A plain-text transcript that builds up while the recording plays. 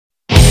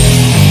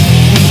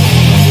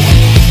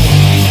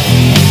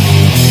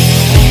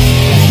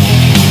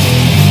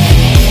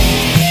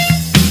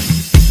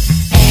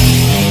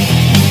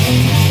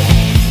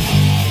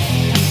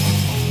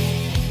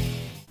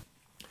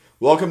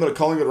Welcome to the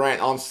Collingwood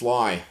Rant. I'm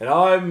Sly.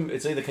 And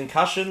it's either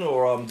concussion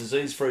or I'm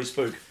disease-free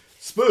Spook.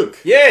 Spook.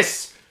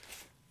 Yes!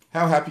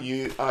 How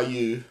happy are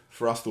you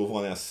for us to have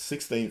won our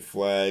 16th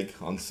flag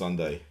on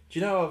Sunday? Do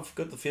you know, I've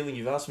got the feeling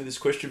you've asked me this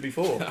question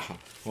before.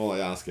 Well, I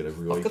ask it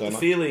every week. I've got the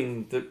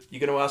feeling that you're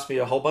going to ask me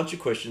a whole bunch of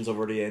questions I've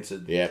already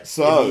answered. Yeah,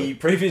 so... in the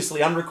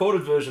previously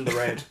unrecorded version of the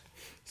rant.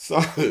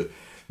 So...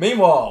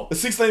 Meanwhile... the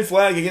 16th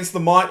flag against the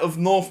might of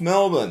North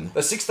Melbourne. The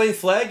 16th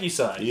flag, you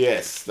say?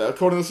 Yes.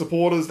 According to the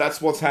supporters, that's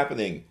what's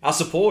happening. Our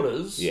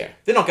supporters? Yeah.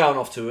 They're not going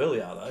off too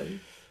early, are they?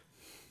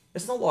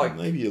 It's not like...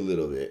 Maybe a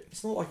little bit.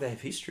 It's not like they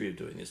have history of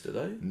doing this, do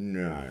they?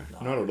 No,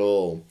 not at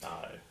all.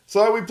 No.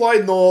 So we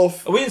played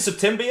North. Are we in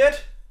September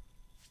yet?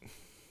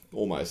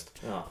 Almost.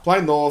 Oh.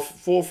 Played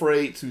North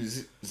 4-3 to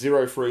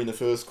 0-3 in the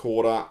first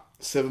quarter.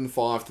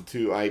 7-5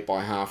 to 2-8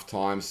 by half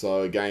time.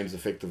 So game's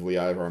effectively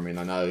over. I mean,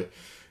 I know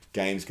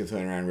games can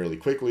turn around really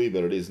quickly,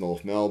 but it is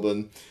North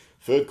Melbourne.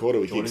 Third quarter,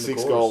 we kicked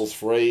 6 goals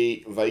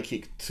free. They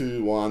kicked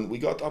 2-1. We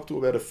got up to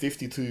about a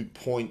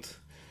 52-point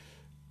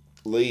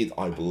lead,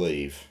 I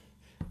believe.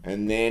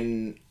 And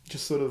then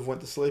just sort of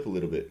went to sleep a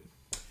little bit.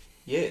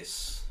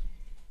 Yes.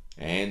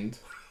 And...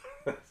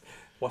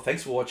 well,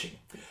 thanks for watching.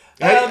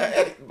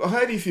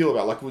 How do you feel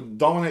about, like, we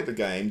dominate the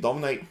game,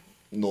 dominate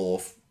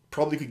North,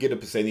 probably could get a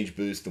percentage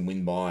boost and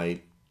win by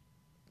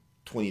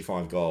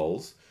 25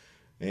 goals,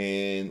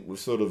 and we've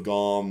sort of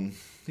gone,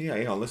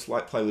 let's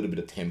play a little bit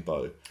of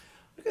tempo.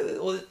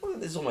 Well,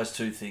 there's almost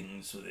two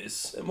things with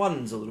this. And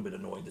one's a little bit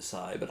annoying to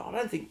say, but I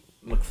don't think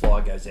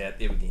McFly goes out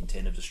there with the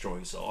intent of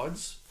destroying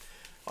sides.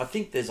 I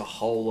think there's a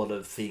whole lot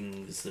of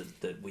things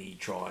that we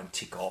try and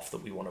tick off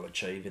that we want to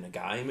achieve in a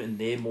game, and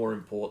they're more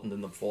important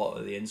than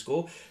the end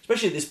score,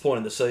 especially at this point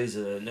in the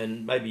season,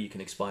 and maybe you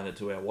can explain it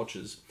to our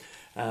watchers.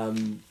 4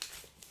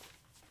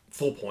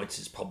 points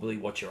is probably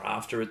what you're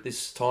after at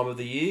this time of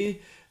the year.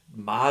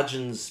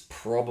 Margins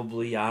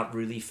probably aren't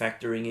really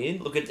factoring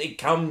in. Look, it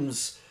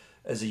comes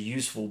as a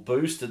useful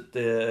boost at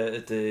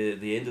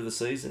the end of the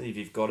season if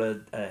you've got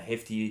a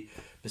hefty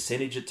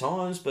percentage at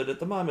times, but at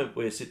the moment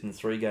we're sitting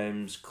 3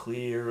 games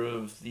clear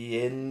of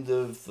the end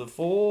of the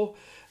 4.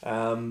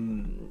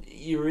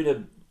 You're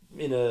in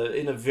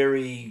a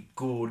very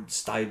good,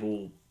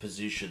 stable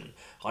position.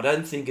 I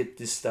don't think at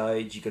this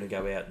stage you're going to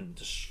go out and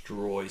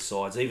destroy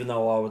sides, even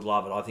though I would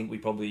love it. I think we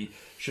probably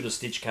should have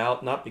stitched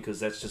Carlton up because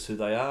that's just who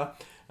they are.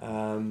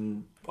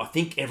 I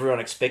think everyone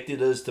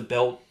expected us to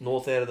belt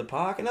North out of the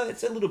park, and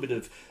it's a little bit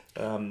of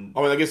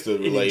I guess the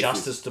relief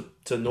injustice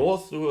to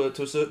North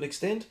to a certain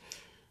extent.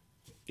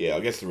 Yeah, I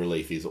guess the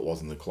relief is it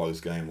wasn't a close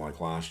game like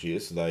last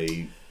year, so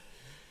they...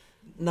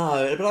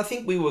 No, but I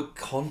think we were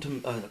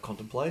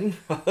contemplating.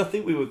 I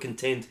think we were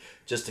content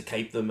just to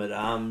keep them at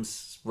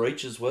arm's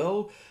reach as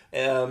well.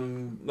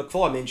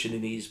 McFly mentioned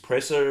in his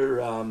presser,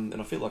 and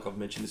I feel like I've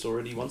mentioned this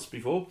already once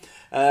before,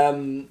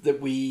 that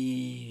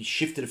we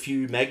shifted a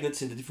few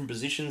magnets into different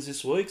positions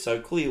this week. So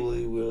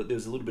clearly there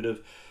was a little bit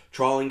of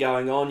trialling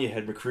going on. You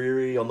had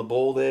McCreary on the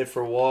ball there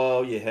for a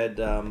while. You had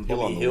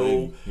Bobby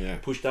Hill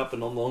pushed up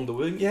and along the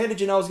wing. Yeah, how did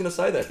you know I was going to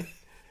say that?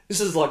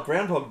 This is like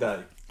Groundhog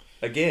Day.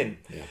 Again.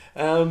 Yeah.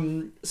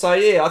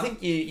 I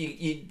think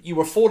you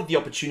were afforded the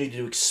opportunity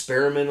to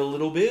experiment a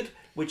little bit,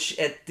 which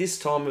at this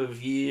time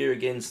of year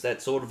against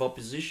that sort of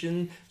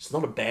opposition, it's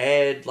not a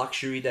bad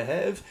luxury to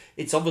have.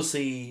 It's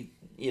obviously,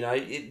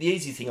 the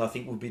easy thing I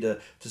think would be to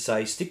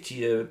say stick to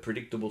your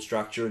predictable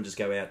structure and just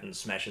go out and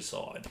smash a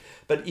side.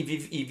 But if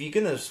you're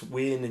going to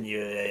win and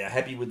you're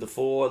happy with the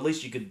 4, at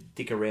least you could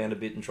dick around a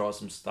bit and try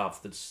some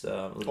stuff that's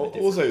a little bit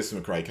different. Also,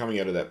 McRae, coming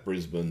out of that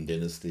Brisbane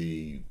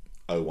dynasty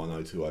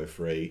 01, 02,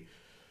 03,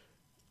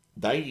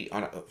 off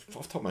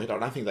the top of my head, I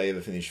don't think they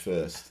ever finished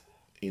first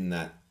in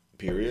that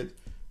period.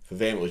 For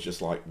them, it was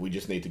just like, we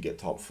just need to get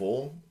top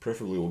 4.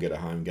 Preferably we'll get a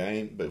home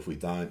game, but if we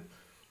don't,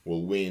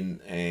 we'll win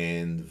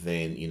and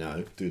then,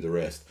 do the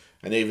rest.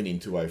 And even in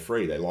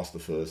 203, they lost the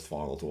first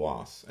final to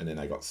us, and then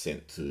they got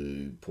sent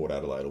to Port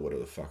Adelaide or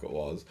whatever the fuck it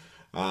was.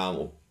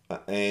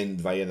 And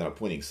they ended up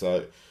winning.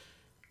 So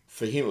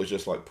for him, it was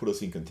just like, put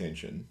us in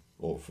contention.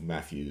 Or for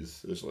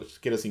Matthews, it was like,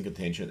 just get us in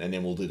contention, and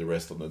then we'll do the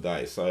rest on the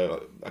day.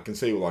 So I can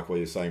see like what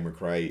you're saying,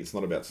 McRae. It's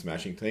not about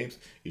smashing teams.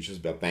 It's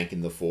just about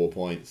banking the 4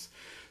 points.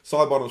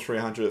 Side bottom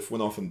 300th,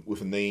 went off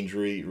with a knee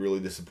injury, really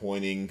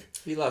disappointing.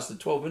 He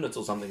lasted 12 minutes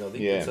or something, I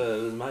think. Yeah.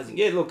 It was amazing.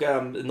 Yeah, look,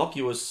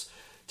 innocuous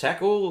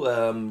tackle.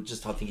 I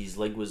think his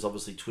leg was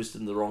obviously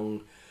twisted in the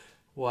wrong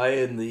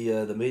way, and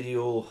the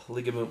medial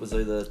ligament was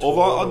either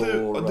torn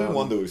I do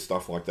wonder with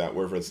stuff like that,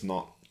 whether it's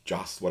not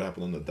just what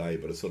happened on the day,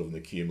 but it's sort of an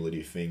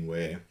accumulative thing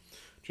where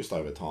just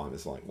over time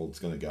it's like, well, it's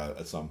going to go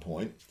at some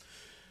point.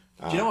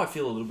 Do you know I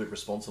feel a little bit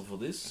responsible for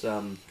this?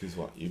 Because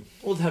what, you?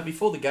 Well,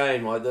 before the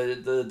game,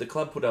 the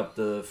club put up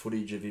the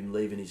footage of him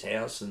leaving his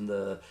house, and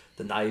the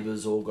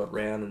neighbours all got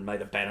round and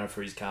made a banner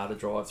for his car to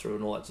drive through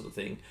and all that sort of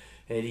thing.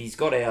 And he's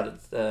got out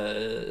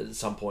at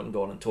some point and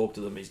gone and talked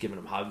to them. He's given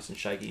them hugs and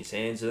shaking his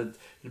hands. It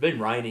had been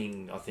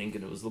raining, I think,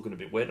 and it was looking a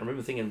bit wet. I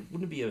remember thinking,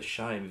 wouldn't it be a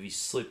shame if he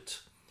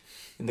slipped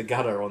in the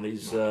gutter on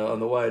his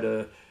on the way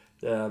to...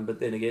 but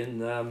then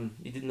again,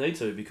 he didn't need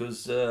to,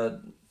 because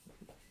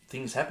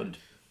things happened.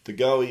 De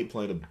Goey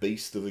played a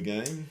beast of a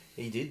game.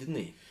 He did, didn't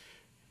he?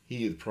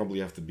 He'd probably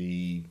have to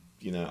be,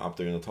 up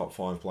there in the top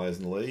 5 players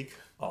in the league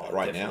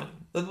right definitely.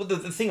 now.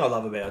 The thing I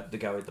love about De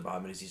Goey at the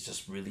moment is he's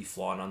just really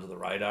flying under the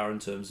radar in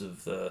terms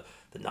of the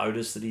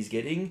notice that he's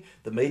getting.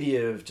 The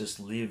media have just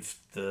lived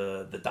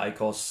the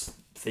Dacos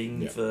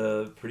thing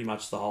for pretty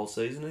much the whole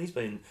season, and he's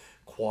been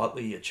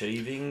quietly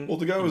achieving. Well,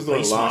 De Goey was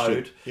doing it last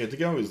year. Yeah, De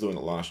Goey was doing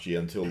it last year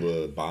until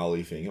the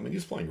Barley thing. I mean, he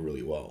was playing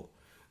really well.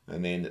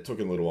 And then it took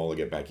him a little while to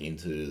get back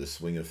into the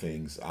swing of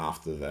things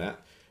after that.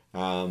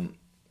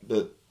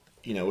 But,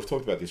 we've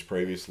talked about this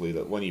previously,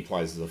 that when he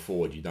plays as a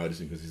forward, you notice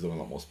him because he's doing a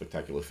lot more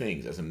spectacular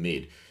things. As a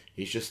mid,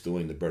 he's just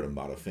doing the bread and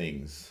butter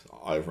things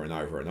over and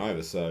over and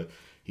over. So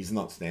he's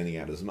not standing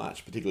out as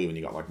much, particularly when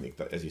you got, like, Nick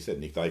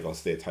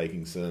Dacos there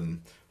taking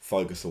some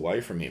focus away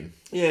from him.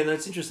 Yeah, and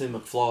it's interesting.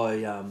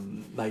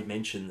 McFly made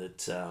mention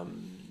that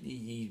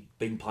he'd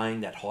been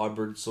playing that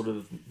hybrid sort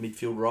of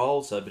midfield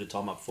role, so a bit of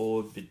time up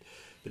forward,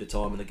 bit of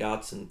time in the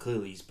guts, and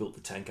clearly he's built the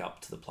tank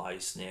up to the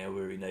place now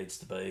where he needs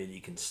to be, and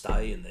he can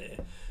stay in there,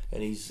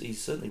 and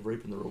he's certainly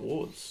reaping the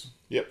rewards.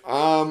 Yep.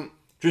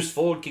 Drift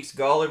forward, kicks a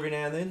goal every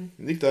now and then.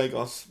 Nick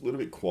Dacos, a little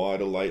bit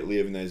quieter lately,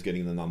 even though he's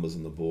getting the numbers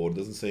on the board.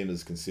 Doesn't seem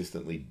as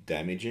consistently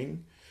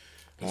damaging.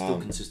 He's still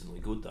consistently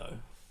good, though.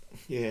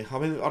 Yeah, I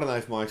mean, I don't know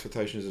if my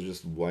expectations are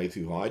just way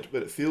too high,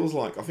 but it feels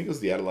like, I think it was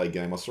the Adelaide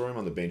game, I saw him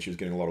on the bench, he was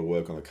getting a lot of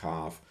work on the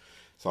calf,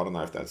 so I don't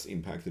know if that's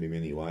impacted him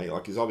anyway.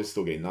 Like, he's obviously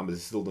still getting numbers,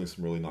 he's still doing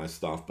some really nice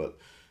stuff, but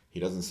he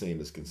doesn't seem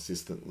as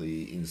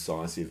consistently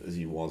incisive as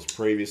he was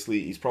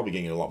previously. He's probably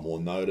getting a lot more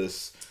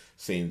notice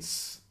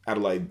since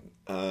Adelaide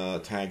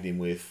tagged him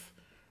with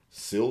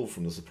Syl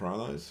from The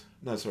Sopranos.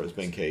 No, sorry, it's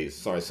Ben Keys.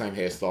 Sorry, same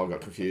hairstyle,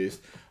 got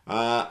confused.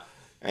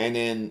 And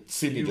then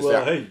Sydney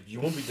hey, you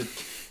want me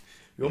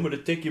to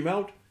take him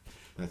out?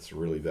 That's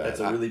really bad. That's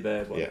a really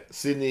bad one. Yeah,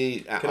 Sydney.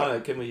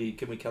 Can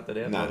we cut that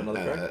out? No,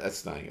 that's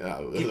staying.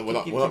 We're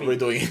not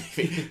redoing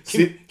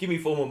anything. Give me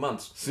 4 more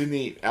months.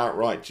 Sydney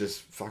outright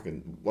just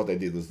fucking, what they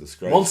did was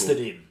disgraceful. Monstered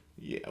him.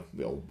 Yeah,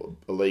 well,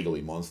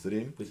 illegally monstered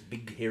him with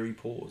big hairy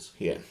paws.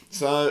 Yeah.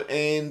 So,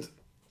 and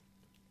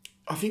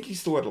I think he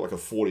still had like a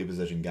 40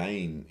 possession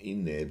game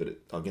in there, but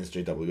against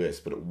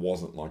GWS, but it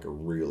wasn't like a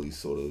really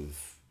sort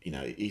of,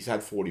 he's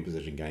had 40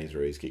 possession games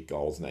where he's kicked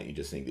goals and that you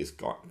just think this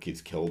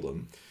kid's killed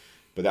him.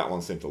 But that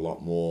one seemed a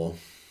lot more.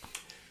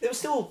 There was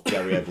still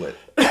Gary Ablett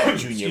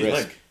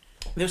Junior-esque.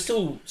 There were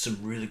still some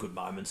really good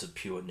moments of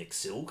pure Nick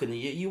Silk, and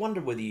you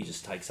wonder whether you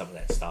just take some of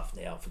that stuff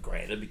now for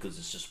granted because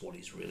it's just what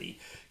he's really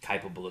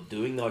capable of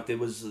doing. Like there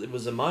was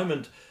a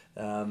moment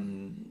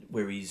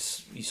where he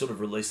sort of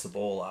released the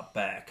ball up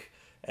back,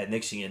 and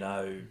next thing you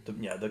know,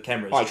 the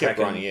camera's tracking. Kept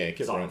running, yeah,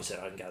 kept running.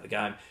 I didn't go to the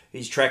game.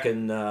 He's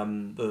tracking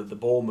the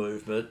ball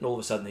movement, and all of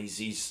a sudden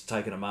he's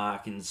taken a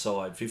mark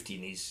inside 50,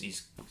 and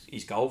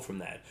he's goal from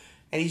that.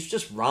 And he's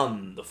just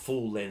run the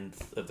full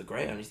length of the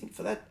ground. You think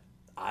for that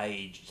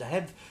age, to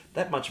have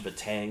that much of a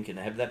tank and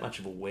have that much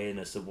of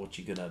awareness of what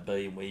you're going to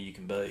be and where you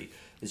can be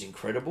is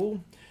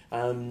incredible.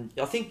 I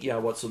think,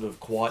 what sort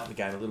of quieted the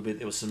game a little bit,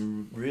 there was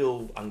some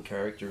real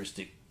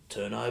uncharacteristic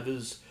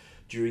turnovers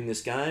during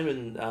this game,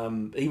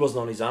 and he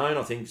wasn't on his own.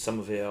 I think some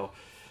of our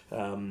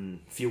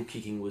field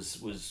kicking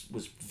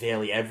was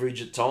fairly average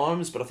at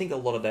times, but I think a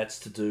lot of that's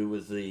to do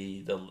with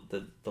the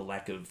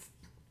lack of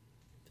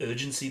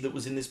urgency that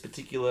was in this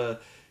particular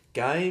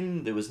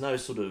game. There was no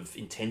sort of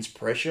intense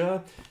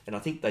pressure, and I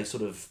think they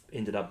sort of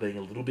ended up being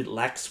a little bit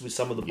lax with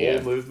some of the ball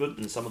movement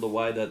and some of the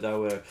way that they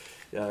were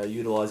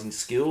utilising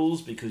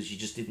skills, because you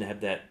just didn't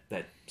have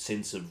that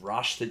sense of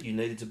rush that you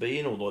needed to be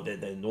in, or that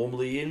they're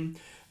normally in.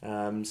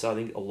 So I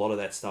think a lot of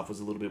that stuff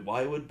was a little bit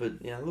wayward,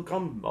 but look,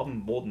 I'm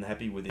more than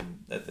happy with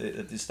him at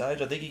this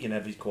stage. I think he can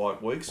have his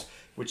quiet weeks,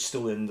 which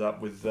still end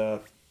up with a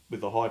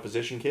high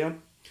possession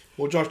count.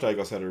 Well, Josh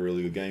Dacos had a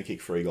really good game,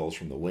 kicked 3 goals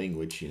from the wing,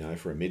 which,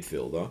 for a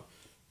midfielder...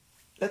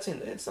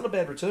 It's not a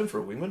bad return for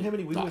a wingman. How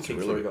many wingmen kick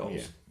 3 goals?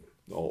 Yeah.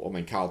 Oh, I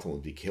mean, Carlton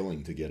would be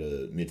killing to get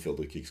a midfielder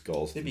who kicks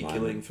goals. They'd be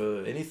killing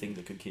for anything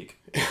that could kick.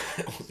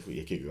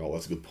 Yeah, kick a goal,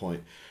 that's a good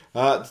point.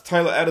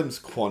 Taylor Adams'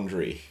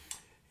 quandary.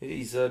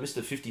 He's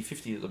Mr.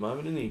 50-50 at the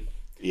moment, isn't he?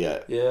 Yeah.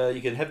 Yeah,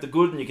 you can have the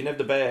good and you can have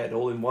the bad,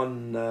 all in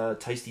one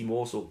tasty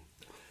morsel.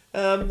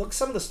 Look,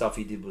 some of the stuff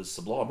he did was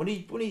sublime. When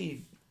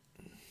he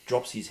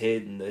drops his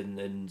head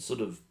and sort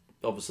of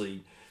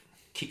obviously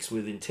kicks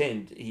with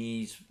intent,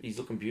 he's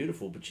looking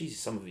beautiful, but geez,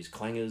 some of his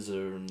clangers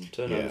and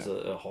turnovers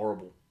are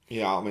horrible.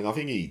 Yeah, I mean, I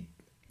think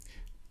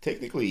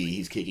technically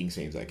his kicking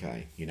seems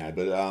okay,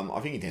 but I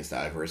think he tends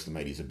to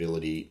overestimate his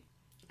ability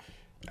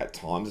at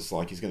times. It's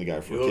like he's going to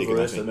go for a kick.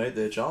 Overestimate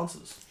their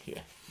chances.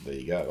 Yeah, there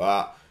you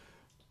go.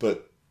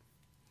 But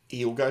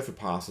he'll go for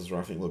passes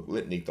where I think, look,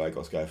 let Nick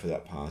Dacos go for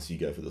that pass. You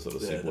go for the sort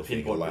of simpler the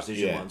pinpoint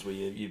precision ones where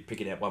you're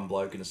picking out one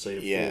bloke in a sea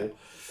of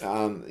 4.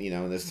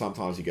 And there's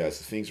sometimes he goes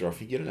to things where I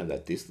think you don't have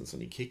that distance on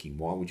your kicking.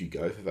 Why would you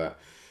go for that?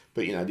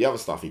 But, the other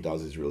stuff he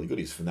does is really good.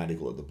 He's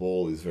fanatical at the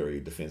ball. He's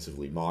very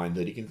defensively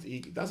minded. He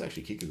does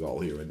actually kick a goal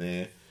here and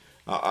there.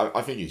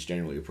 I think he's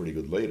generally a pretty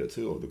good leader,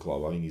 too, of the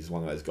club. I think he's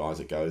one of those guys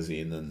that goes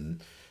in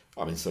and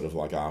I mean, sort of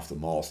like after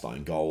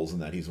milestone goals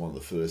and that, he's one of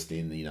the first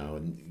in,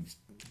 and he's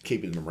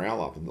keeping the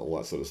morale up and all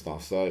that sort of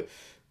stuff. So,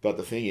 but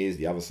the thing is,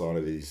 the other side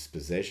of his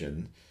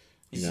possession...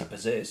 Is he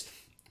possessed?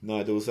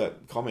 No, there was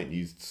that comment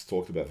you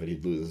talked about that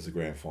he'd lose as a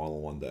grand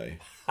final one day.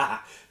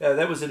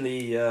 That was in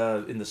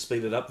the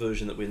speeded up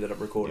version that we ended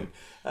up recording.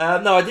 Yeah.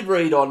 No, I did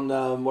read on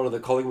one of the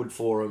Collingwood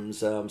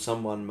forums.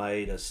 Someone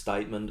made a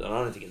statement, and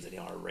I don't think it's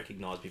anyone I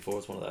recognised before.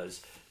 It's one of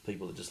those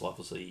people that just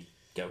obviously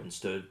go and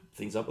stir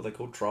things up. What they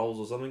called trolls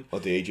or something.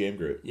 Like the EGM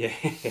group. Yeah.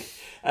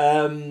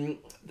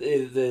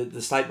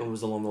 The statement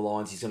was along the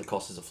lines: he's going to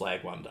cost us a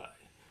flag one day.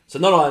 So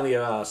not only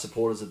are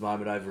supporters at the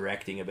moment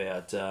overreacting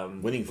about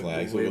winning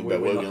flags, we're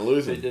going to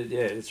lose them.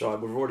 Yeah, that's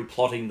right. We're already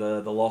plotting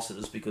the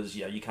losses because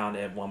you can't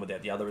have one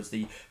without the other. It's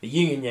the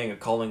yin and yang of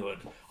Collingwood.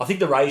 I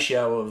think the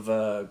ratio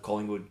of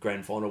Collingwood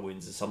grand final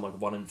wins is something like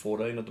 1 in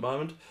 14 at the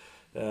moment.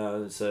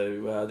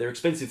 So they're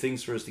expensive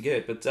things for us to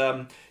get. But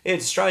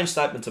it's a strange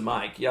statement to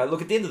make.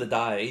 Look, at the end of the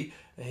day,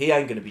 he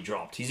ain't going to be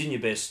dropped. He's in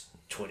your best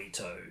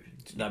 22.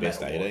 No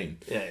best 18.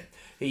 What. Yeah.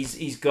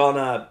 He's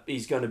gonna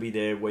be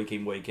there week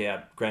in, week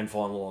out, grand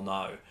final or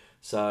no.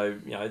 So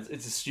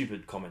it's a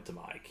stupid comment to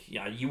make.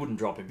 You wouldn't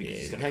drop him because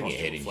he's going to cost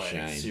you a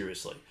flag.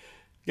 Seriously.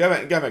 Go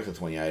back to the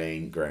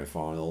 2018 grand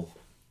final.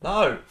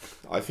 No,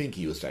 I think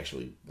he was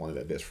actually one of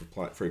our best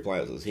free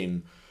players. It was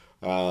him,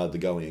 De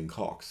Goey and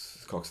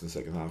Cox in the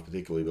second half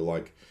particularly. But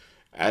like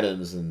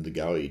Adams and De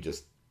Goey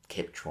just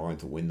kept trying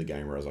to win the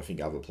game, whereas I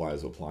think other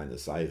players were playing to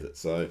save it.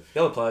 So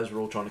the other players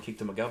were all trying to kick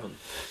to McGovern.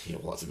 Yeah,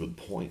 well, that's a good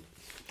point.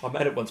 I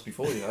made it once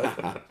before,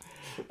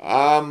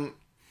 Jaden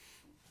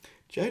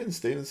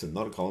Stevenson,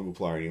 not a Collingwood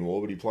player anymore,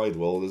 but he played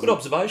well. Good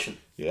observation.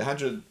 Yeah,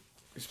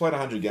 he's played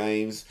 100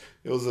 games.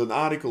 There was an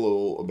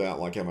article about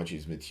like how much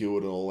he's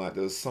matured and all that.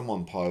 There was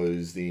someone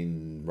posed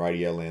in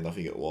Radio Land, I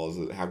think it was,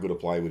 how good a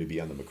player would he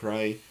be under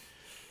McRae.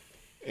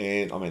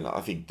 And I mean,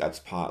 I think that's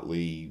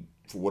partly,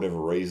 for whatever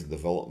reason,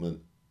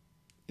 development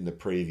in the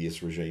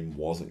previous regime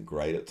wasn't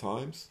great at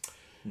times.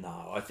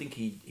 No, I think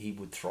he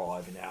would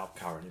thrive in our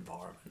current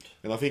environment.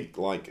 And I think,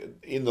 like,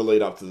 in the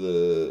lead up to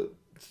the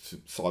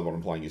side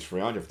bottom playing his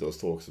 300, there was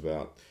talks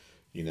about,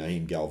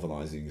 him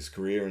galvanising his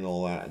career and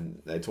all that.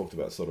 And they talked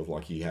about sort of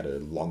like he had a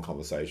long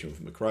conversation with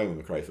McRae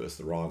when McRae first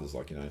arrived. It was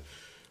like,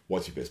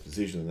 what's your best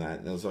position in that?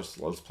 And it was just,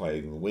 let's play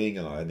in the wing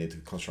and I need to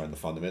concentrate on the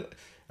fundamental.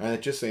 And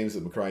it just seems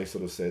that McRae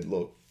sort of said,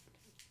 look,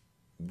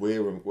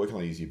 where can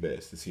I use your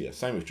best? It's here.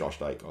 Same with Josh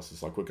Dacos.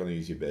 It's like, we're going to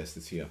use your best.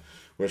 It's here.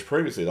 Whereas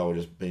previously they were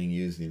just being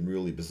used in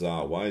really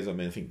bizarre ways. I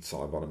mean, I think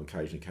side bottom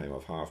occasionally came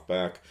off half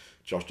back.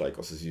 Josh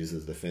Dacos is used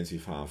as a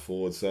defensive half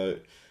forward. So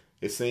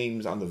it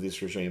seems under this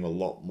regime a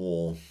lot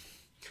more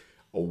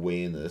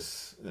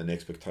awareness and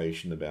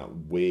expectation about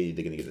where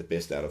they're going to get the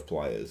best out of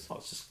players. Oh,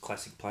 it's just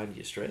classic playing to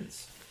your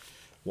strengths.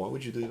 Why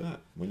would you do that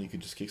when you could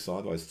just kick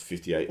sideways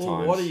 58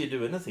 times? Why do you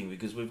do anything?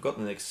 Because we've got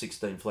the next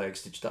 16 flags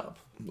stitched up.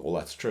 Well,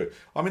 that's true.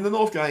 I mean, the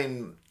North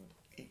game,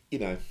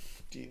 they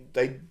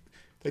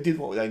did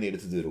what they needed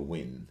to do to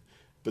win.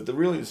 But the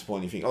really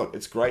disappointing thing,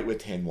 it's great we're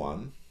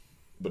 10-1,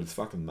 but it's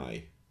fucking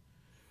May.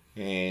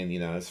 And,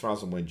 as far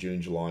as I'm aware,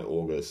 June, July,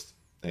 August,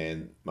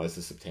 and most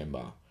of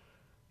September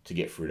to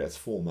get through, that's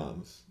 4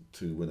 months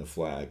to win a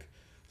flag.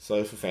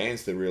 So for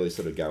fans to really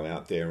sort of go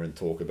out there and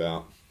talk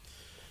about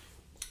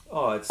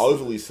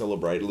overly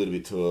celebrate a little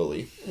bit too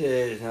early.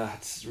 Yeah, no,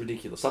 it's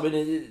ridiculous. I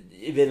mean,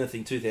 if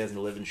anything,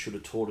 2011 should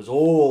have taught us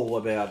all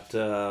about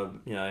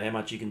how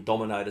much you can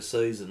dominate a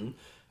season,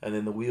 and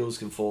then the wheels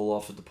can fall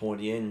off at the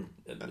pointy end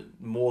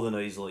more than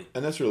easily.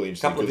 And that's really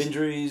interesting. A couple of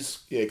injuries.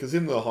 Yeah, because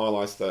in the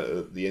highlights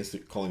that the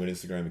Collingwood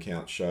Instagram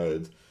account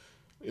showed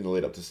in the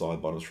lead up to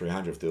side bottom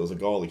 300, there was a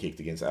goal he kicked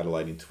against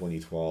Adelaide in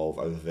 2012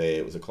 over there.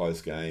 It was a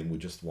close game. We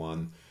just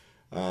won.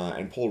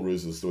 And Paul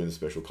Roos was doing the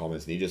special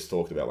comments, and he just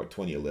talked about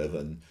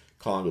 2011.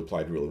 Collingwood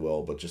played really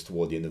well, but just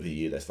toward the end of the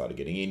year, they started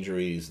getting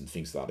injuries and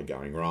things started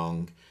going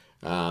wrong.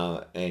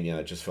 And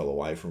it just fell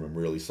away from him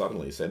really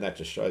suddenly. So that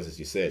just shows, as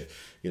you said,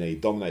 you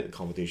dominate the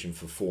competition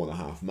for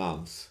 4.5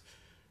 months,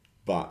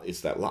 but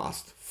it's that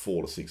last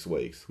 4 to 6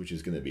 weeks, which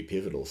is going to be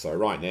pivotal. So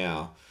right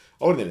now,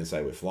 I wouldn't even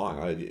say we're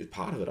flying.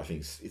 Part of it, I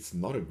think, it's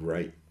not a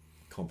great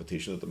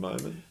competition at the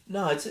moment.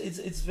 No, it's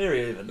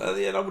very even.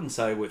 And I wouldn't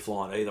say we're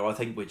flying either. I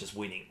think we're just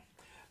winning.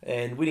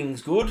 And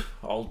winning's good.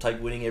 I'll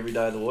take winning every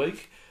day of the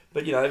week.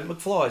 But,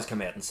 McFly's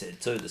come out and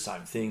said, too, the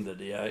same thing, that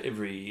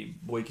every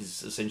week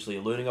is essentially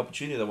a learning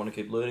opportunity. They want to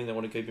keep learning. They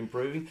want to keep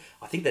improving.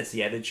 I think that's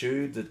the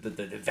attitude that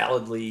they're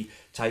validly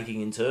taking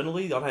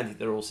internally. I don't think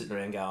they're all sitting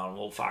around going,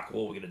 well, fuck,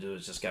 all we're going to do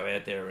is just go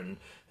out there and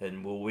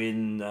we'll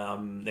win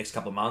next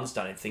couple of months.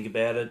 Don't even think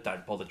about it.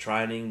 Don't bother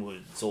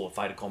training. It's all a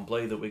fait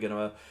accompli that we're going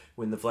to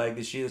win the flag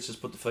this year. Let's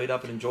just put the feet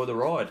up and enjoy the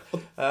ride.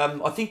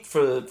 I think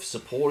for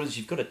supporters,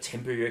 you've got to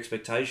temper your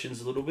expectations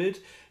a little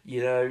bit.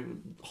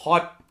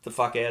 Hype the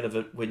fuck out of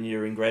it when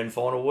you're in grand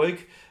final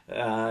week,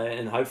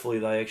 and hopefully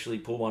they actually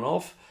pull one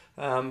off.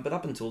 But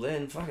up until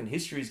then, fucking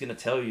history is going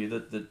to tell you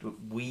that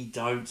we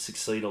don't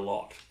succeed a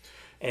lot.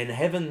 And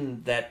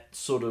having that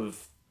sort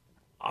of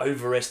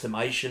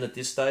overestimation at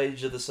this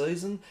stage of the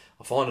season,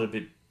 I find it a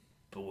bit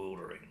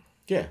bewildering.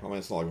 Yeah, I mean,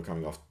 it's not like we're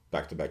coming off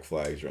back-to-back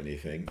flags or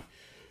anything.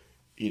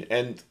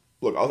 And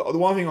look, the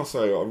one thing I'll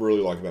say I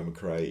really like about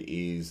McRae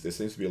is there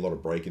seems to be a lot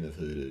of breaking of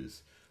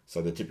hoodoos.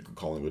 So the typical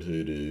Collingwood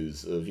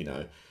hoodoos of,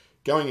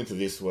 going into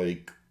this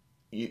week,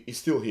 you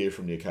still hear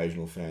from the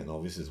occasional fan,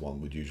 this is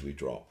one we'd usually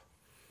drop.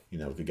 We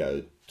could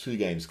go 2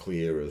 games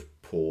clear of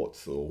Port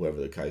or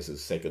whoever the case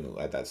is, second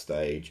at that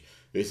stage.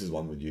 This is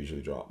one we'd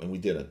usually drop, and we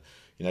didn't.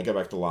 Go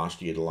back to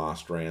last year, the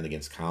last round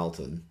against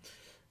Carlton.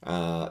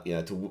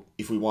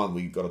 If we won,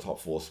 we got a top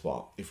 4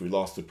 spot. If we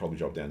lost, we'd probably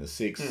drop down to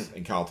 6,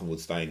 and Carlton would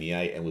stay in the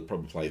 8, and we'd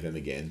probably play them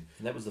again.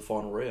 And that was the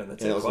final round.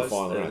 That was the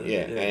final round,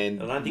 yeah.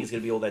 And I don't think it's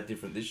going to be all that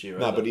different this year.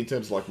 No, but in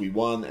terms of we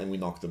won and we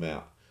knocked them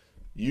out.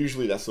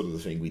 Usually that's sort of the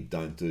thing we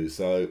don't do.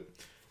 So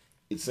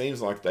it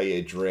seems like they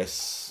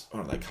address,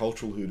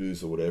 cultural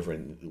hoodoos or whatever,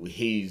 and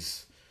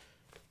his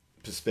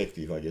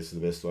perspective, I guess is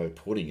the best way of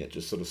putting it,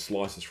 just sort of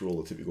slices through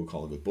all the typical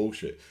Collingwood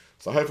bullshit.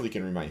 So hopefully he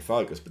can remain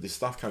focused, but this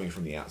stuff coming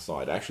from the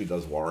outside actually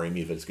does worry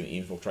me if it's going to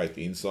infiltrate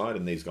the inside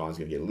and these guys are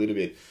going to get a little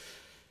bit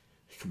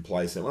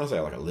complacent. When I say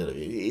a little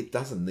bit, it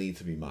doesn't need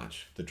to be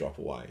much to drop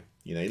away.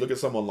 You look at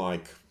someone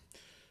like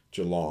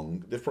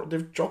Geelong,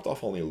 they've dropped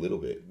off only a little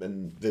bit,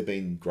 and they've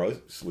been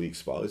grossly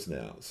exposed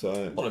now. So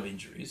a lot of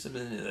injuries. I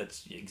mean,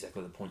 that's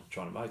exactly the point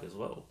you're trying to make as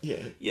well.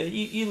 Yeah. Yeah,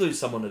 you lose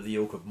someone of the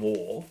ilk of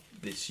Moore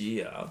this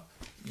year,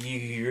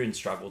 you're in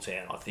struggle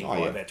town, I think,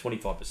 by about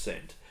 25%.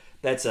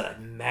 That's a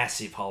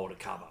massive hole to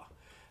cover.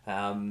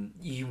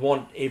 You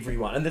want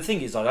everyone... And the thing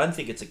is, I don't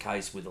think it's a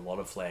case with a lot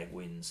of flag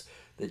wins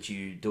that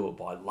you do it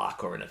by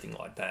luck or anything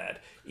like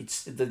that.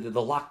 It's the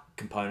luck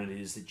component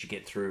is that you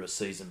get through a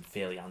season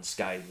fairly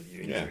unscathed with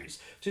your injuries.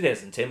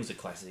 2010 was a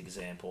classic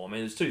example. I mean,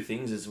 there's 2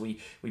 things. Is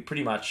we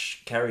pretty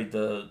much carried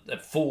the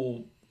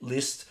full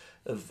list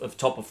of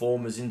top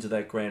performers into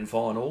that grand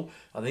final.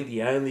 I think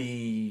the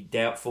only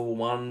doubtful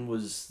one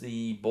was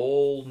the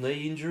Ball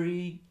knee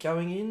injury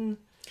going in.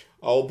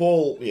 Oh,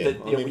 Ball, yeah.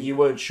 You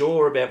weren't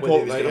sure about whether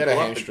he was going to had a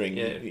pull hamstring.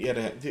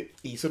 Yeah.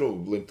 He sort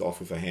of limped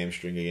off with a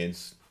hamstring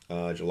against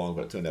Geelong,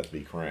 but it turned out to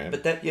be cramp.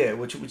 But that,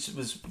 which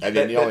was... And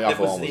then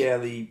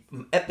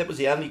that was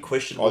the only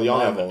question. The only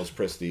other one was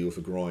Presti with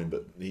a groin,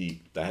 but they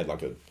had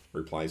a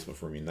replacement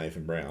for him in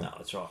Nathan Brown. No,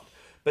 that's right.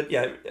 But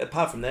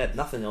apart from that,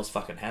 nothing else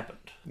fucking happened.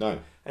 No.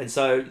 And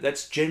so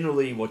that's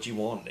generally what you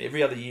want.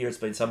 Every other year it's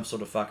been some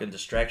sort of fucking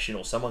distraction,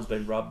 or someone's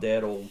been rubbed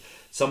out, or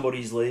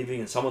somebody's leaving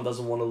and someone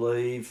doesn't want to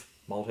leave.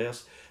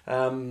 Malthouse.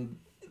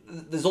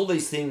 There's all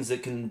these things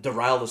that can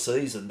derail the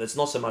season. That's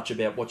not so much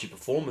about what your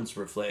performance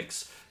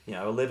reflects.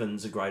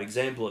 11's a great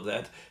example of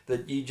that.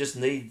 That you just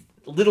need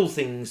little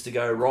things to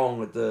go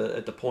wrong at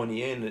the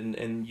pointy end,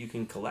 and you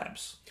can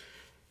collapse.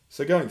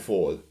 So going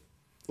forward,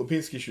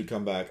 Lipinski should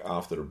come back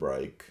after the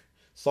break.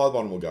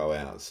 Sidebottom will go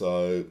out,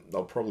 so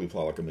they'll probably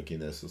play a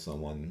McInnes or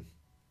someone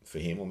for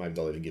him, or maybe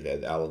they'll even give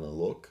Ed Allen a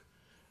look.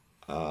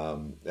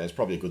 It's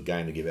probably a good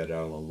game to give Ed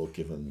Allen a look,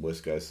 given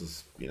West Coast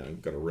has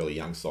got a really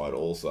young side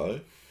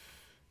also.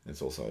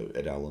 It's also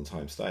Ed Allen's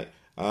home state.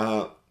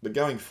 But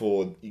going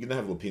forward, you're going to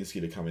have Lipinski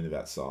to come into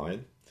that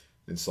side,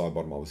 then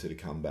Sidebottom obviously to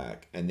come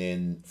back, and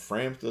then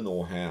Frampton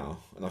or Howe.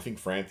 And I think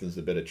Frampton's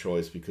the better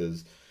choice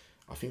because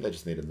I think they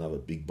just need another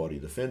big body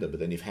defender. But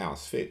then if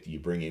Howe's fit, you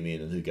bring him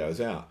in and who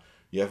goes out?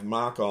 You have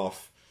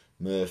Markoff,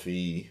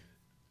 Murphy,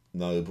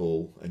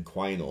 Noble, and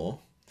Quaynor.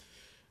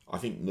 I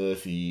think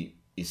Murphy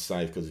is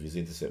safe because of his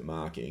intercept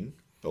marking,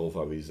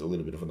 although he's a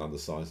little bit of an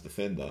undersized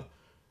defender.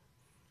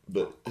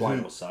 But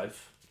Quaynor's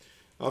safe.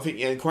 I think,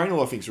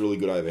 Quaynor I think is really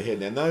good overhead.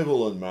 Now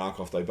Noble and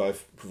Markoff, they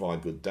both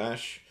provide good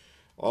dash.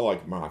 I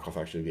like Markoff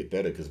actually a bit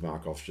better because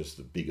Markoff's just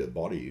a bigger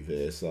body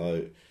there.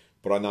 So,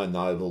 but I know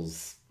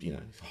Noble's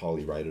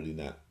highly rated in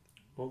that.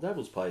 Well,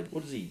 Noble's played.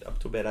 What is he up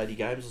to about 80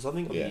 games or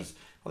something? I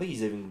think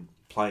he's even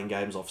playing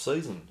games off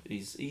season.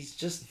 He's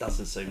just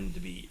doesn't seem to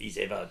be. He's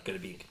ever going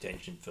to be in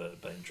contention for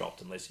being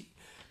dropped unless he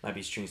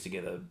maybe strings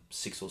together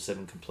 6 or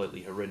 7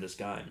 completely horrendous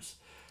games.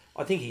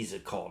 I think he's a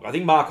cog. I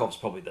think Markov's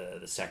probably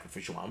the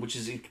sacrificial one, which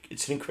is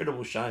it's an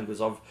incredible shame because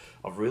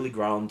I've really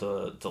grown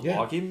to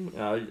like him.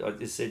 I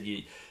just said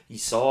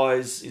his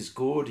size is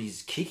good.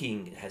 His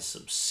kicking has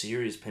some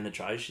serious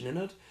penetration in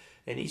it,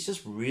 and he's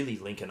just really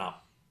linking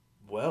up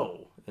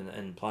well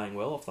and playing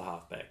well off the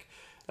halfback.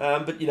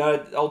 But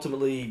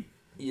ultimately,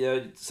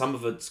 some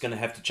of it's going to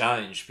have to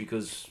change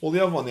because... Well,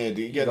 the other one there,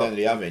 you get down to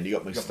the other end, you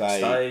got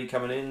McStay. McStay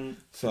coming in.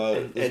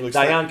 So and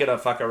they aren't going to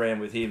fuck around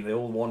with him. They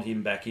all want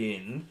him back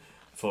in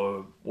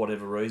for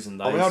whatever reason.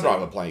 I'd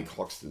rather play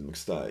Cox than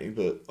McStay,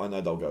 but I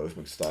know they'll go with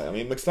McStay. I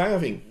mean, McStay, I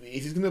think,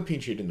 if he's going to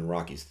pinch hit in the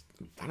ruck, I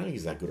don't think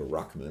he's that good a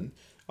ruckman.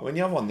 I mean,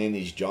 the other one then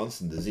is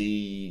Johnson. Does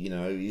he,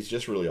 he's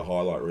just really a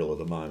highlight reel at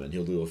the moment.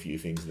 He'll do a few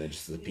things and then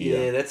just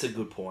disappear. Yeah, that's a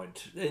good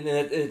point. And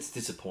it's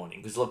disappointing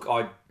because, look,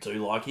 I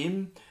do like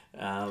him,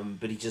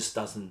 but he just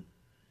doesn't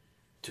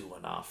do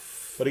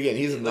enough. But again,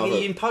 here's another...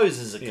 He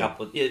imposes a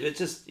couple of... Yeah, he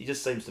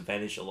just seems to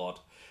vanish a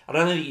lot. I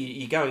don't think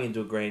you're going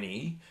into a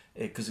granny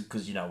because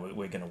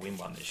we're going to win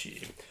one this year.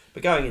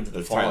 But going into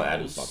the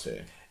finals, not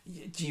there.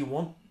 Do you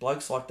want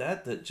blokes like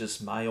that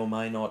just may or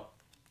may not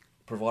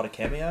provide a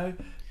cameo?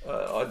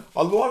 I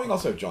think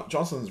also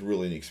Johnson's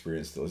really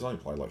inexperienced still. He's only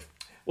played like.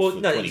 Well,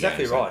 no, 20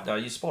 exactly games, right. No,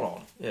 you're spot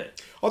on. Yeah.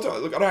 I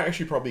don't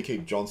actually probably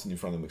keep Johnson in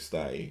front of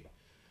McStay,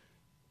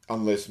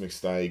 unless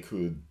McStay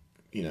could,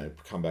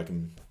 come back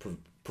and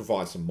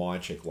provide some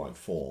check-like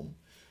form.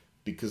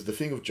 Because the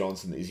thing with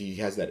Johnson is he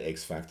has that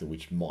X factor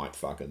which might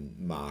fucking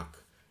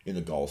mark in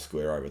the goal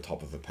square over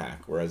top of the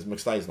pack, whereas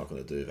McStay's not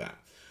going to do that.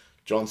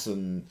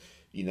 Johnson,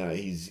 he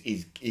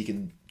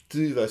can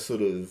do those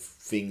sort of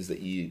things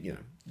that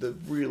the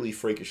really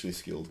freakishly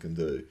skilled can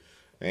do,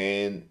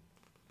 and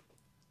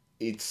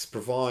it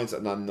provides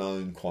an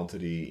unknown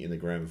quantity in the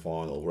grand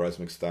final. Whereas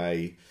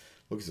McStay,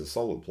 he's a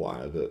solid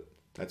player, but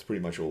that's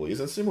pretty much all he is.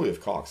 And similarly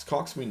with Cox.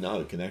 Cox, we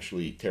know, can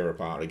actually tear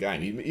apart a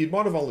game. He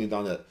might have only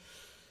done it,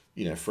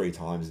 3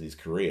 times in his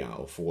career,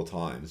 or 4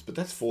 times, but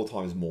that's 4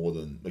 times more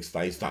than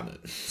McStay's done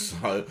it.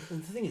 So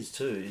and the thing is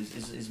too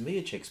is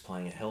Miacek's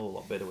playing a hell of a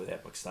lot better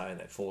without McStay in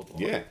that forward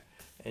line. Yeah.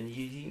 And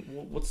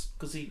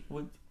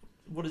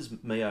what is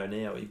Mio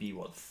now? He'd be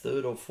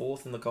 3rd or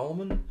 4th in the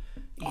Coleman.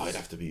 I'd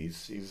have to be.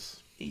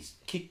 He's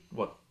kicked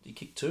He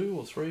kicked 2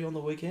 or 3 on the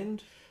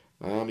weekend.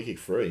 He kicked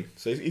 3,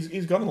 so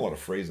he's gotten a lot of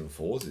 3s and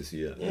 4s this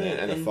year,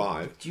 and a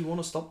 5. Do you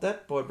want to stop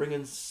that by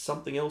bringing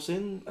something else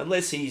in?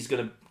 Unless he's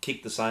going to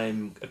kick the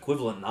same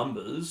equivalent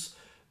numbers,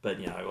 but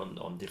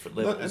on different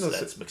levels.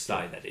 That's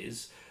McStay. That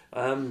is.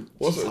 I don't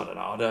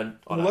know.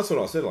 That's what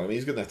I said.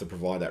 He's going to have to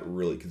provide that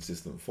really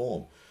consistent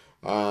form.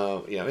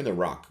 In the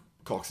ruck,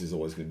 Cox is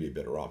always going to be a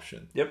better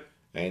option. Yep.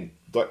 And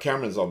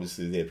Cameron's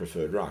obviously their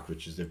preferred ruck,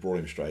 which is they've brought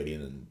him straight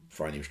in and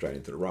thrown him straight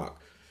into the ruck.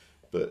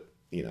 But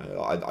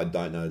I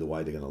don't know the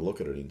way they're going to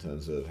look at it in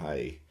terms of,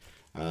 hey,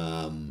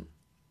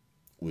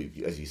 we,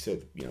 as you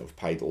said, we've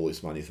paid all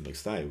this money for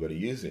McStay, we've got to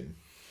use him.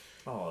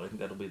 Oh, I think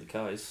that'll be the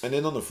case. And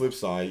then on the flip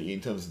side, in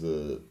terms of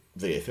the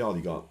VFL,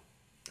 you got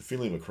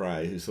Finley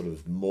McRae, who sort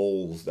of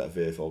mauls that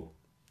VFL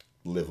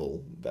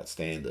level, that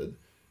standard,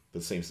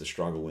 but seems to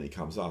struggle when he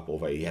comes up,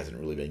 although he hasn't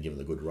really been given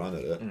a good run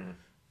at it. Mm.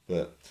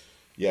 But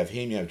you have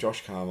him, you have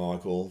Josh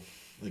Carmichael,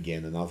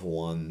 again, another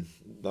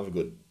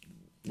good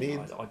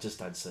mid. I just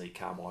don't see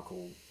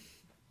Carmichael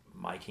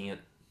making it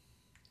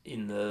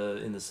in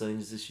the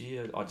scenes this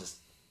year. I just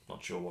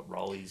not sure what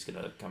role he's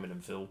going to come in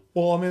and fill.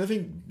 Well, I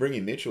think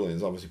bringing Mitchell in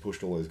has obviously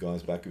pushed all those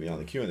guys back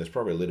behind the queue, and there's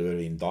probably a little bit of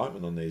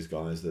indictment on these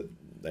guys that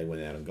they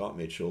went out and got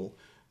Mitchell.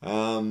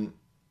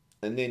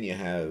 And then you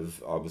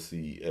have,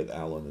 obviously, Ed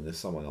Allen, and there's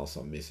someone else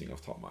I'm missing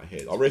off the top of my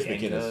head. Reef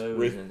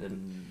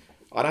McInnes.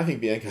 I don't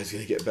think Bianco's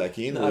going to get back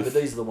in. No, but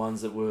these are the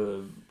ones that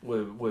were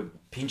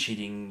pinch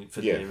hitting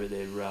for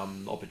their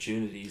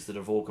opportunities that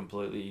have all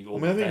completely...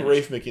 I think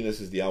Reef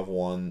McInnes is the other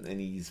one,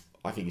 and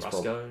I think he's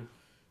Rusco?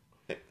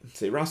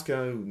 See,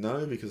 Rusco,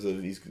 no, because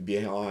he's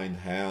behind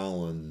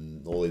Hal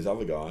and all these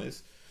other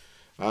guys.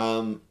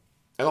 And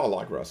I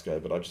like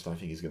Rusco, but I just don't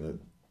think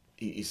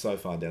he's so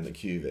far down the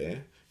queue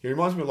there. He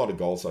reminds me a lot of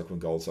Goldsack when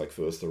Goldsack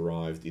first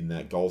arrived, in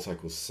that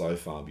Goldsack was so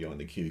far behind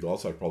the queue.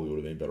 Goldsack probably would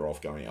have been better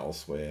off going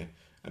elsewhere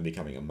and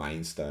becoming a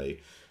mainstay.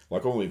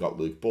 Like when we got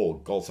Luke Ball,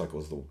 Goldsack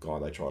was the guy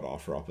they tried to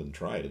offer up and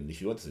trade, and if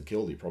he went to St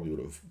Kilda, he probably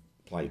would have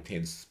played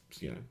 10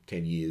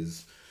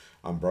 years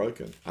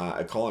unbroken.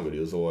 At Collingwood, he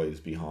was always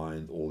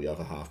behind all the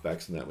other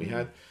halfbacks and that we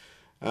had.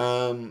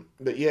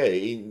 But yeah,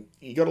 you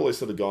got all these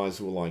sort of guys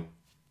who are like,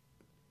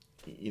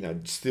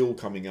 still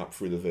coming up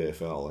through the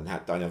VFL and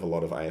don't have a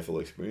lot of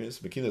AFL experience.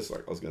 McInnes,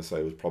 like I was going to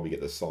say, would probably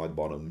get the side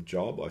bottom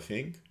job, I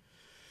think.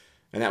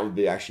 And that would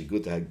be actually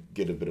good to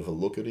get a bit of a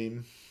look at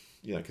him,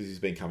 because he's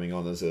been coming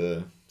on as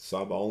a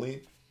sub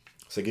only.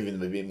 So giving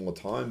him a bit more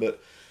time.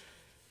 But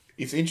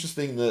it's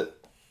interesting that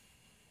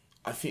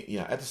I think,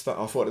 at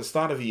the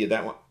start of the year,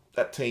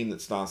 that team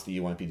that starts the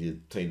year won't be the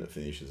team that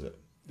finishes it.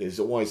 There's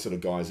always sort of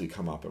guys who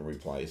come up and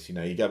replace.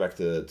 You go back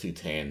to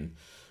 210.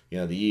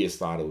 The year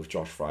started with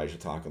Josh Fraser,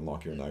 Tarkin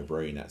Lockyer and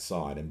O'Brien in that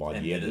side, and by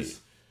the end of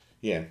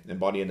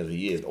the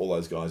year, all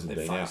those guys have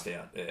been out.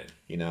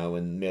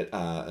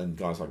 And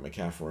guys like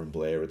McCaffrey and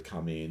Blair had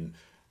come in.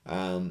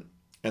 And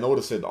I would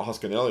have said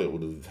Hoskin Elliott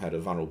would have had a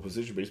vulnerable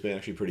position, but he's been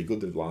actually pretty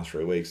good the last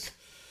 3 weeks.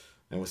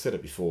 And we've said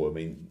it before,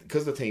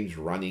 because the team's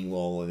running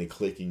well and they're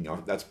clicking,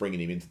 that's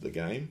bringing him into the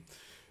game.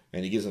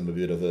 And he gives them a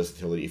bit of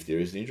versatility if there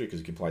is an injury,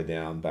 because he can play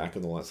down, back,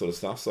 and all that sort of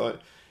stuff. So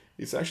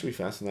it's actually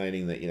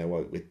fascinating that,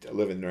 with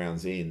 11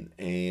 rounds in,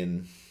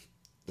 and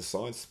the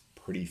side's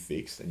pretty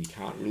fixed, and you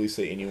can't really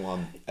see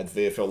anyone at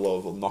VFL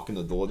level knocking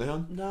the door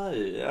down. No,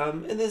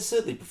 and there's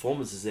certainly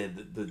performances there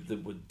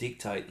that would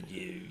dictate that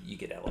you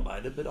get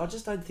elevated, but I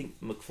just don't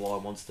think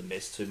McFly wants to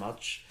mess too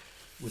much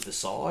with the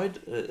side.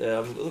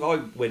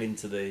 I went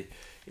into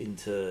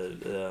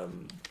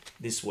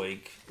this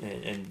week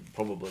and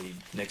probably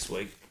next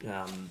week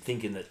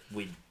thinking that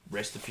we'd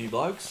rest a few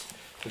blokes.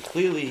 But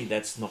clearly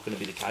that's not going to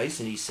be the case,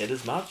 and he said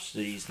as much,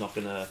 that he's not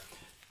going to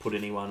put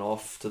anyone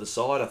off to the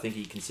side. I think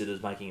he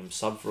considers making him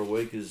sub for a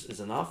week is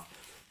enough.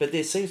 But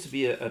there seems to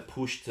be a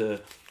push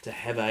to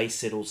have a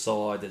settled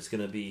side that's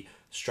going to be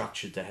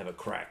structured to have a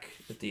crack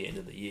at the end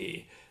of the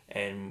year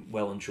and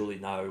well and truly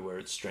know where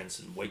its strengths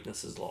and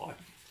weaknesses lie.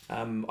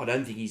 I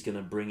don't think he's going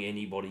to bring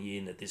anybody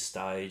in at this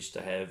stage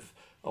to have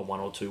a 1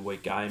 or 2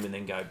 week game and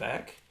then go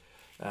back.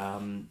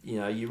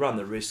 You run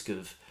the risk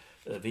of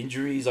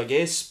injuries, I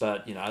guess,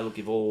 but, look,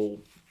 if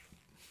all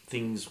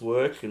things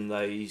work and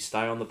they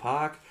stay on the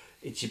park,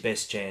 it's your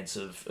best chance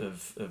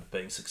of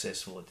being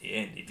successful at the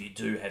end. If you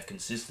do have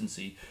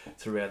consistency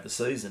throughout the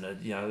season, as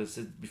I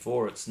said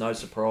before, it's no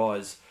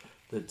surprise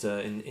that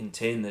in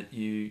 10 that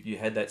you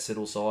had that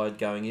settle side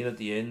going in at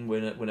the end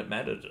when it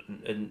mattered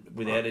and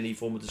without any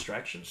form of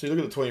distraction. So you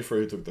look at the 23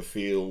 who took the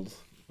field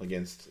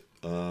against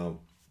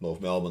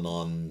North Melbourne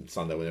on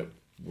Sunday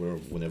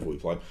whenever we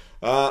played.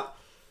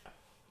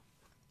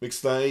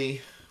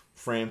 McStay,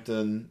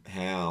 Frampton,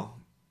 Howe,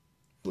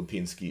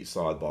 Lipinski,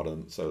 side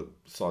bottom. So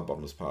side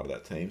bottom is part of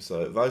that team.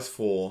 So those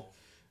 4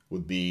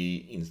 would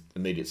be in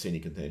immediate senior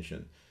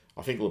contention.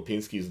 I think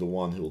Lipinski is the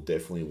one who will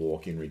definitely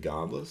walk in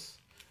regardless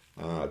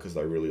because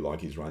they really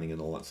like his running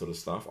and all that sort of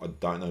stuff. I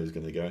don't know who's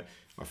going to go.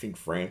 I think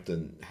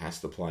Frampton has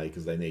to play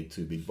because they need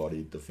 2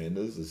 big-bodied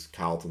defenders, as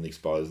Carlton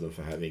exposed them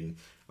for having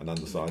an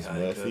undersized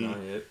Murphy.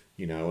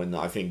 And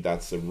I think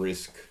that's a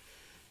risk.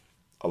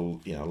 Port,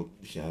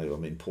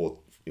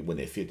 when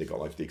they're fit, they've got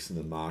like Dixon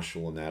and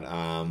Marshall and that.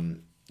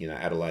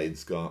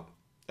 Adelaide's got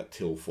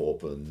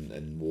Tilthorpe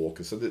and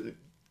Walker. So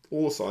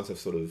all the sides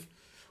have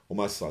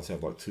most sides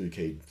have like 2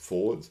 key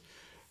forwards.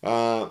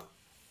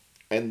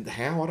 And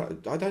Howe,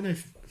 I don't know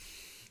if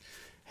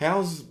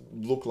Howe's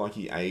looked like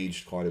he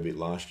aged quite a bit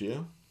last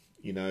year.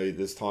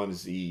 There's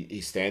times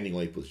his standing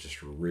leap was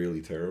just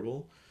really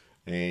terrible.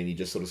 And he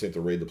just sort of seemed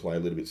to read the play a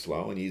little bit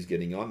slow, and he's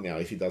getting on. Now,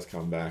 if he does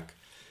come back,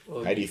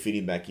 how do you fit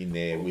him back in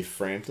there with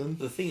Frampton?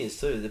 The thing is,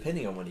 too,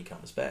 depending on when he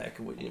comes back,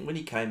 when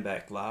he came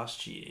back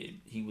last year,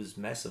 he was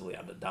massively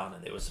underdone,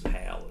 and there were some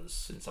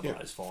howlers in some of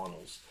those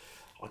finals.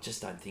 I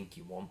just don't think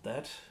you want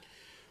that.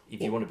 If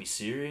you want to be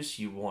serious,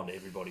 you want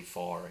everybody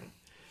firing.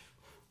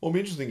 Well, it'll be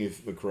interesting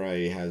if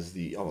McRae has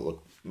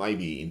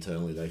maybe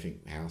internally they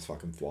think Howe's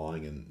fucking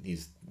flying and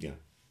he's,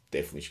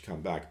 definitely should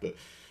come back. But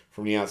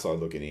from the outside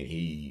looking in,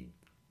 he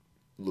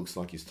looks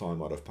like his time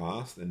might have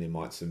passed and there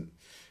might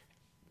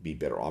be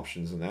better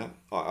options than that.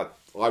 I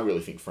really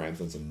think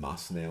Frampton's a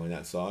must now in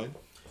that side.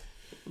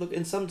 Look,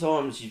 and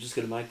sometimes you've just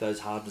got to make those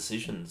hard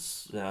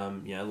decisions.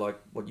 Like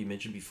what you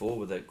mentioned before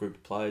with that group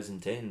of players in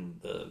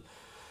 10, the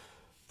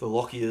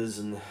Lockiers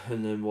and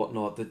then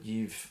whatnot, that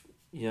you've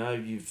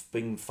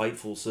been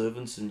faithful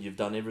servants and you've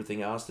done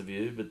everything asked of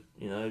you, but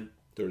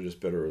there are just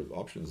better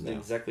options now.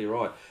 Exactly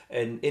right.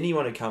 And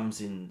anyone who comes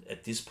in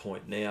at this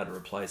point now to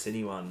replace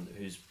anyone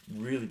who's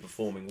really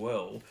performing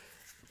well,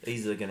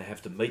 either going to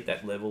have to meet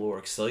that level or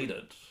exceed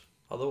it.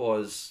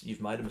 Otherwise,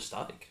 you've made a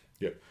mistake.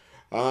 Yep.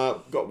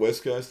 Got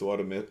West Coast,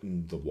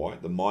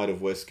 the might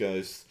of West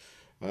Coast.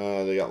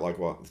 They got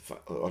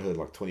I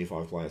heard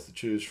 25 players to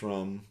choose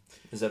from.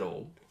 Is that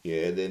all?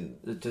 Yeah. Then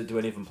do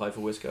any of them play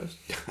for West Coast?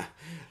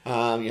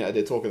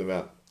 They're talking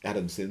about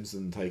Adam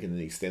Simpson taking an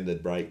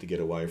extended break to get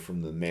away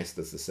from the mess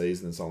that's the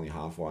season. It's only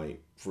halfway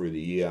through the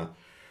year.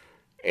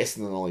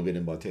 Essendon only beat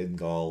him by 10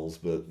 goals,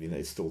 but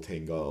it's still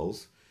 10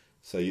 goals.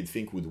 So you'd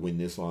think we'd win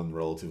this one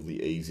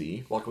relatively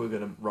easy. Like we're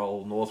going to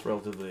roll North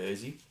relatively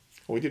easy.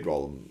 Well, we did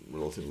roll them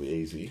relatively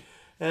easy.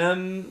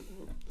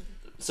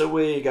 So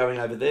we're going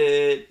over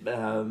there.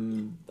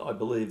 I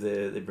believe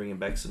they're bringing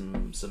back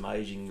some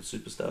aging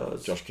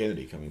superstars. Josh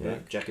Kennedy coming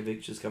back.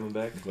 Jakovic is coming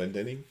back. Glenn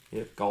Denning.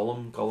 Yep.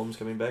 Gollum's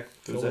coming back.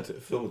 Phil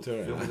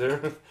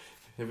Matera.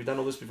 Have we done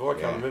all this before? I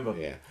can't remember.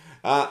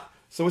 Yeah.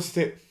 So what's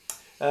your tip?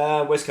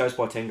 West Coast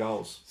by 10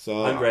 goals. So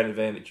home ground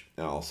advantage.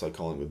 Also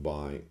Collingwood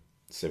by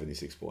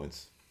 76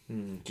 points.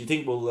 Do you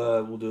think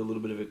we'll do a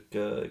little bit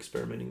of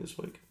experimenting this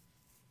week?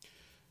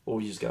 Or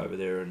you just go over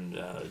there and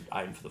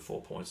aim for the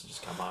 4 points and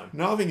just come home?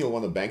 No, I think he'll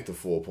want to bank the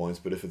 4 points,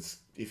 but if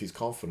he's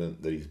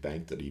confident that he's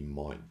banked it, he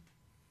might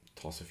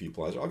toss a few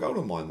players. I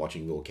don't mind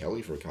watching Will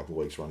Kelly for a couple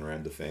of weeks run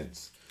around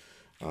defence.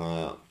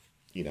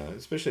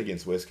 Especially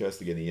against West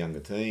Coast, again, a younger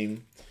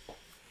team.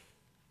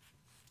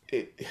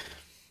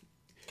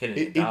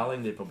 Kennedy and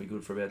Darling, they're probably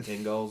good for about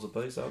 10 goals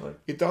apiece, aren't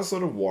they? It does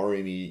sort of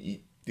worry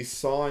me. This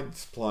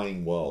side's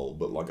playing well,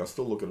 but I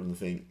still look at them and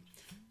think,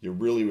 you're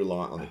really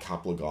reliant on a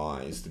couple of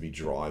guys to be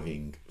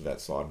driving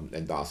that side,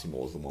 and Darcy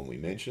Moore's the one we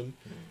mentioned.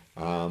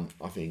 I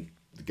think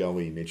the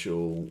Goey,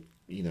 Mitchell,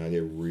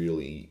 they're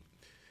really...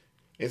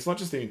 It's not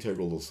just they're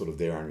integral to sort of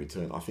their own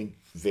return. I think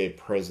their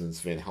presence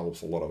then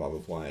helps a lot of other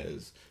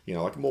players.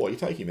 Like Moore, you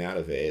take him out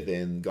of there,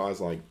 then guys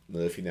like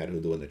Murphy now who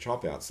are doing the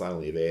chop out,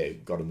 suddenly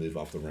they've got to move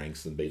up the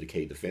ranks and be the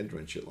key defender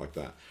and shit like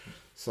that.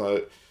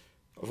 So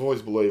I've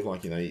always believed,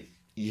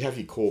 you have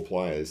your core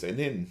players, and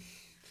then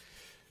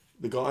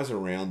the guys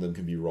around them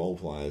can be role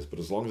players, but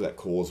as long as that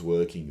core's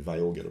working,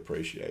 they all get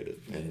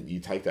appreciated. Yeah. And you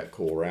take that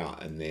core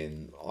out, and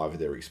then either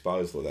they're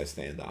exposed or they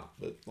stand up.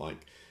 But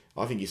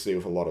I think you see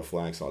with a lot of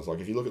flag sides,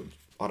 if you look at,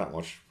 I don't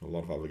watch a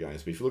lot of other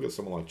games, but if you look at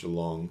someone like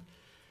Geelong,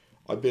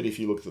 I bet if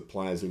you look at the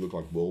players who look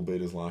like world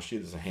beaters last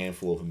year, there's a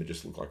handful of them who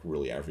just look like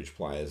really average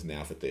players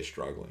now that they're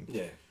struggling.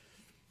 Yeah.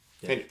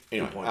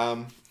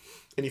 Anyway,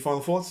 any final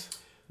thoughts?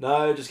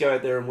 No, just go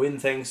out there and win.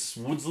 Thanks,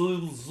 Woods,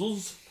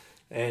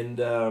 and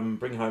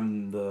bring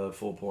home the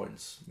 4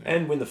 points. Yeah.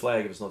 And win the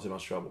flag if it's not too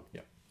much trouble.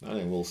 Yeah. And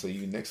then we'll see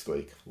you next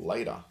week.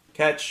 Later.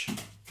 Catch.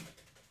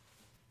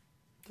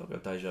 I've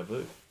got deja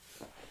vu.